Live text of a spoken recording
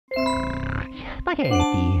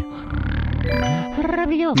spaghetti.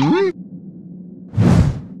 Ravioli.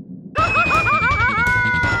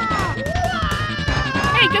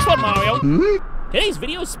 Hey, guess what, Mario? Today's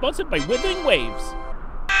video is sponsored by Withering Waves.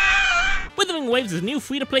 Withering Waves is a new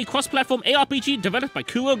free-to-play cross-platform ARPG developed by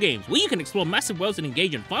Kuro Games, where you can explore massive worlds and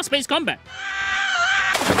engage in fast-paced combat.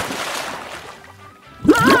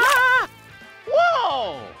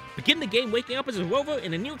 Whoa! Begin the game waking up as a rover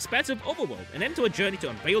in a new expansive overworld, and enter a journey to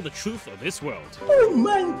unveil the truth of this world. Oh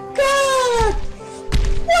my god!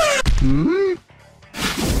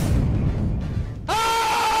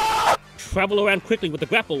 Travel around quickly with the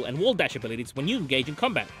grapple and wall dash abilities when you engage in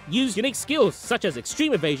combat. Use unique skills such as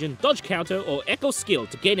extreme evasion, dodge counter, or echo skill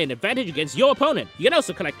to gain an advantage against your opponent. You can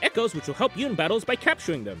also collect echoes which will help you in battles by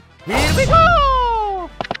capturing them. Here we go!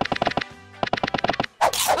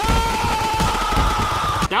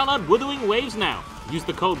 Download Withering Waves now. Use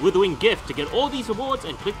the code WitheringGift to get all these rewards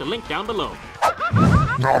and click the link down below.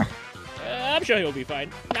 I'm sure he'll be fine.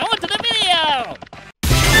 Now on to the video!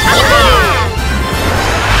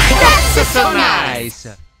 That's so nice!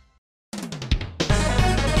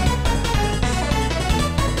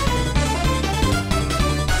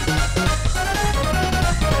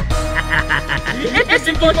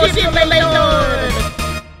 SMG4 Simulator!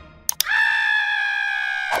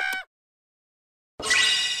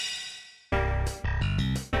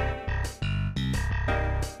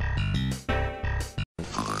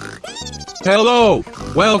 Hello!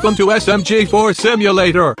 Welcome to SMG4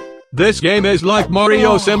 Simulator! This game is like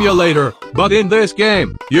Mario Simulator, but in this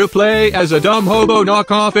game, you play as a dumb hobo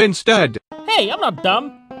knockoff instead. Hey, I'm not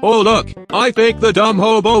dumb. Oh look, I think the dumb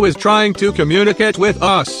hobo is trying to communicate with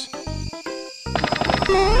us.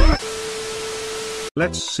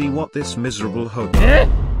 Let's see what this miserable hobo,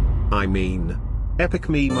 I mean, epic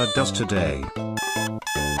meme does today.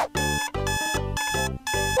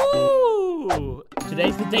 Ooh,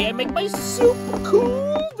 today's the day I make my super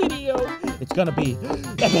cool video. It's gonna be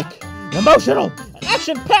epic, emotional, and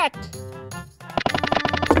action-packed.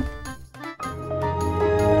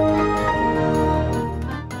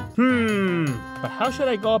 But how should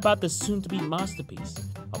I go about this soon-to-be masterpiece?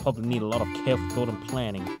 I'll probably need a lot of careful thought and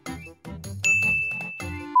planning.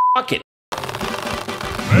 Fuck it.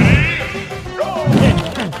 Ready?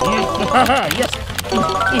 Go! Yes.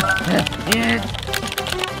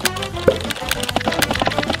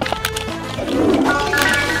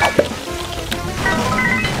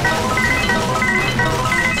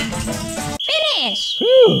 Finish!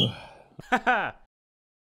 Haha.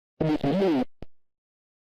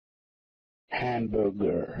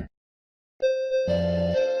 Hamburger.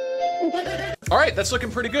 Alright, that's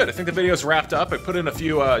looking pretty good. I think the video's wrapped up. I put in a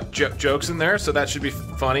few jokes in there, so that should be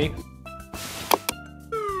funny.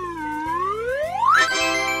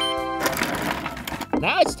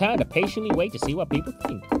 Now it's time to patiently wait to see what people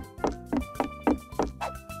think.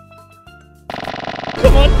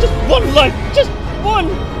 Come on, just one like, just one!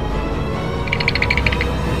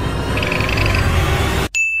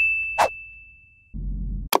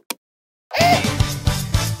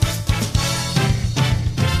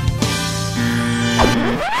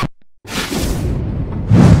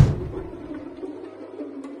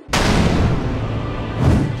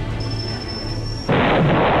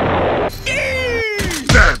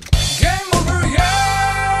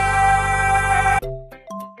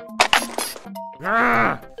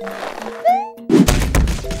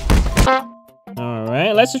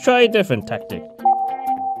 Alright, let's try a different tactic.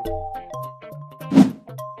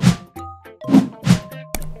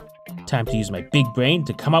 Time to use my big brain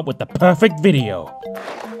to come up with the perfect video.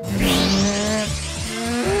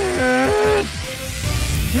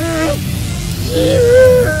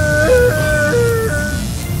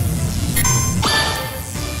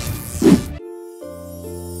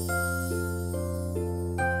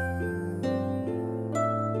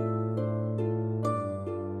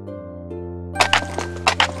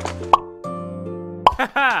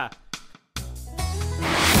 Haha!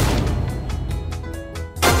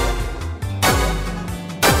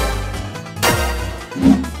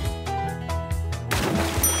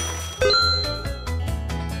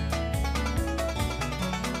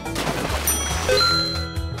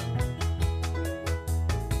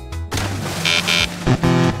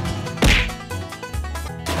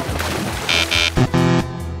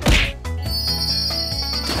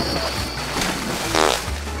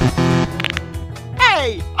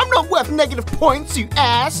 Hey, I'm not worth negative points, you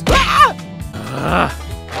ass!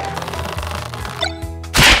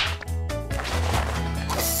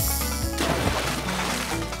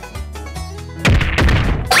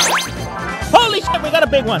 Holy shit, we got a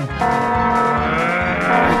big one!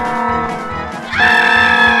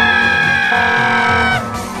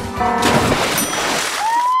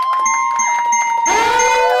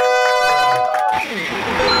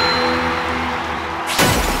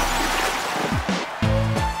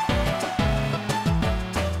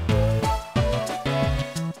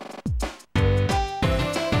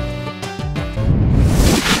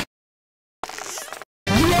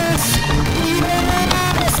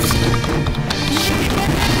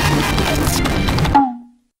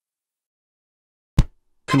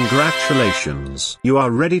 Congratulations. You are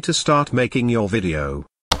ready to start making your video.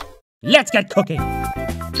 Let's get cooking! 3,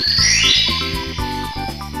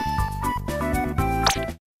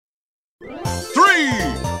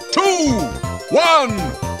 2, 1,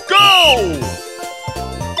 go!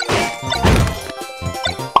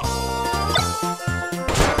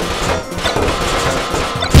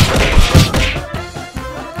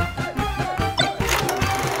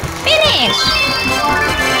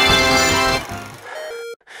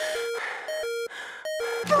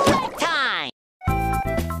 Time!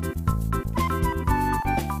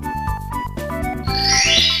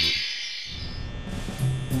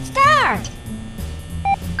 Start!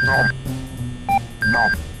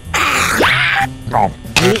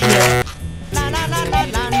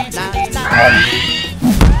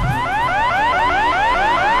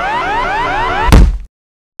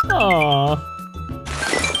 Aww.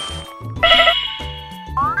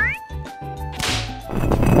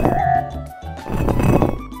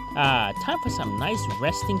 Time for some nice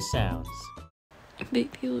resting sounds.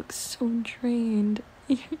 Babe, you look so drained.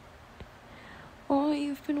 Oh,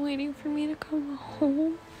 you've been waiting for me to come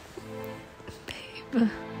home? Babe,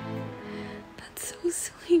 that's so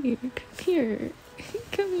sweet. Come here.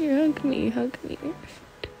 Come here, hug me, hug me.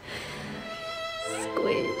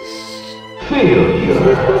 Squish.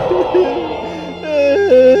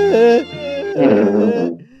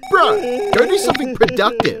 Bruh, go do something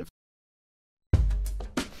productive.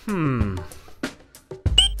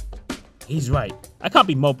 He's right. I can't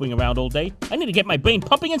be moping around all day. I need to get my brain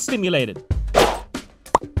pumping and stimulated.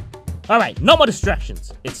 Alright, no more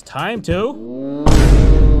distractions. It's time to...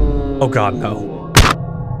 Oh god, no.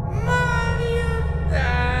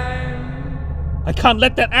 I can't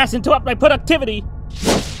let that ass interrupt my productivity.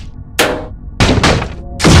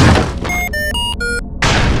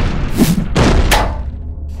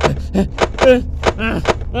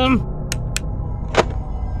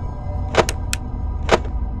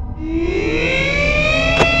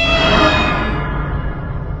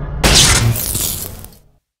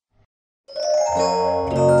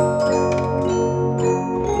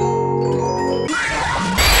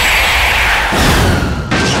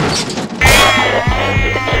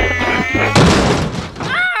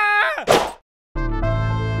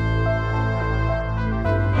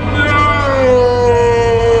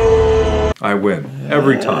 I win.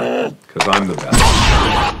 Every time. Because I'm the best.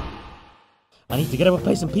 I need to get a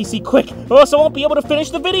replacement PC quick, or else I won't be able to finish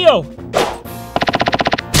the video!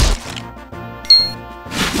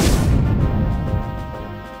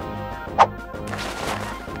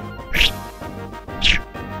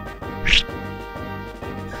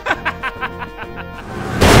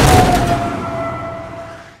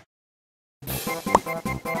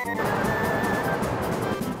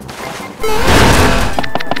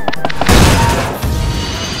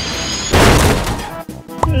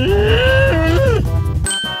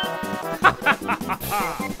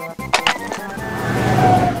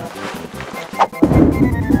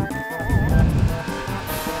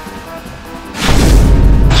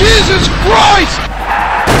 Jesus Christ!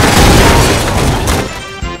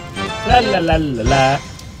 La la la la la.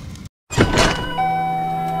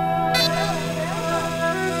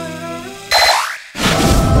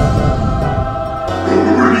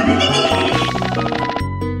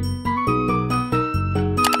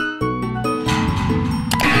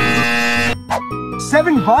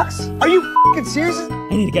 $7? Are you f***ing serious? I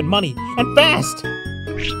need to get money, and fast!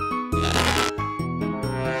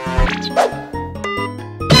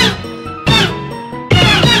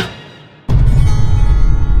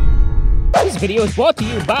 This video is brought to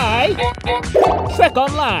you by Trek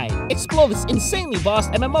Online. Explore this insanely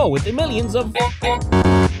vast MMO with millions of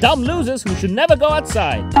dumb losers who should never go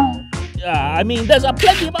outside. I mean, there's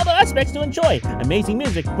plenty of other aspects to enjoy. Amazing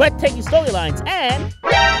music, breathtaking storylines, and...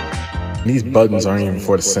 These buttons aren't even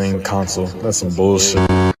for the same console. That's some bullshit.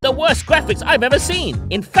 the worst graphics I've ever seen.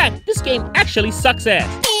 In fact, this game actually sucks ass.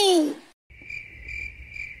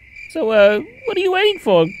 So, what are you waiting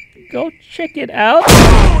for? Go check it out.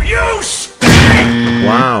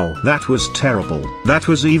 Wow, that was terrible. That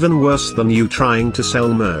was even worse than you trying to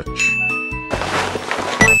sell merch.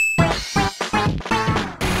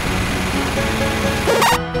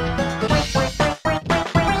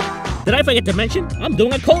 Did I forget to mention? I'm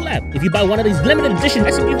doing a collab. If you buy one of these limited edition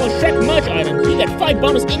SMG4 Shrek merch items, you get 5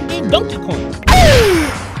 bonus in-game donkey coins.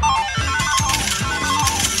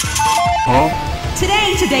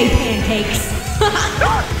 Today, pancakes.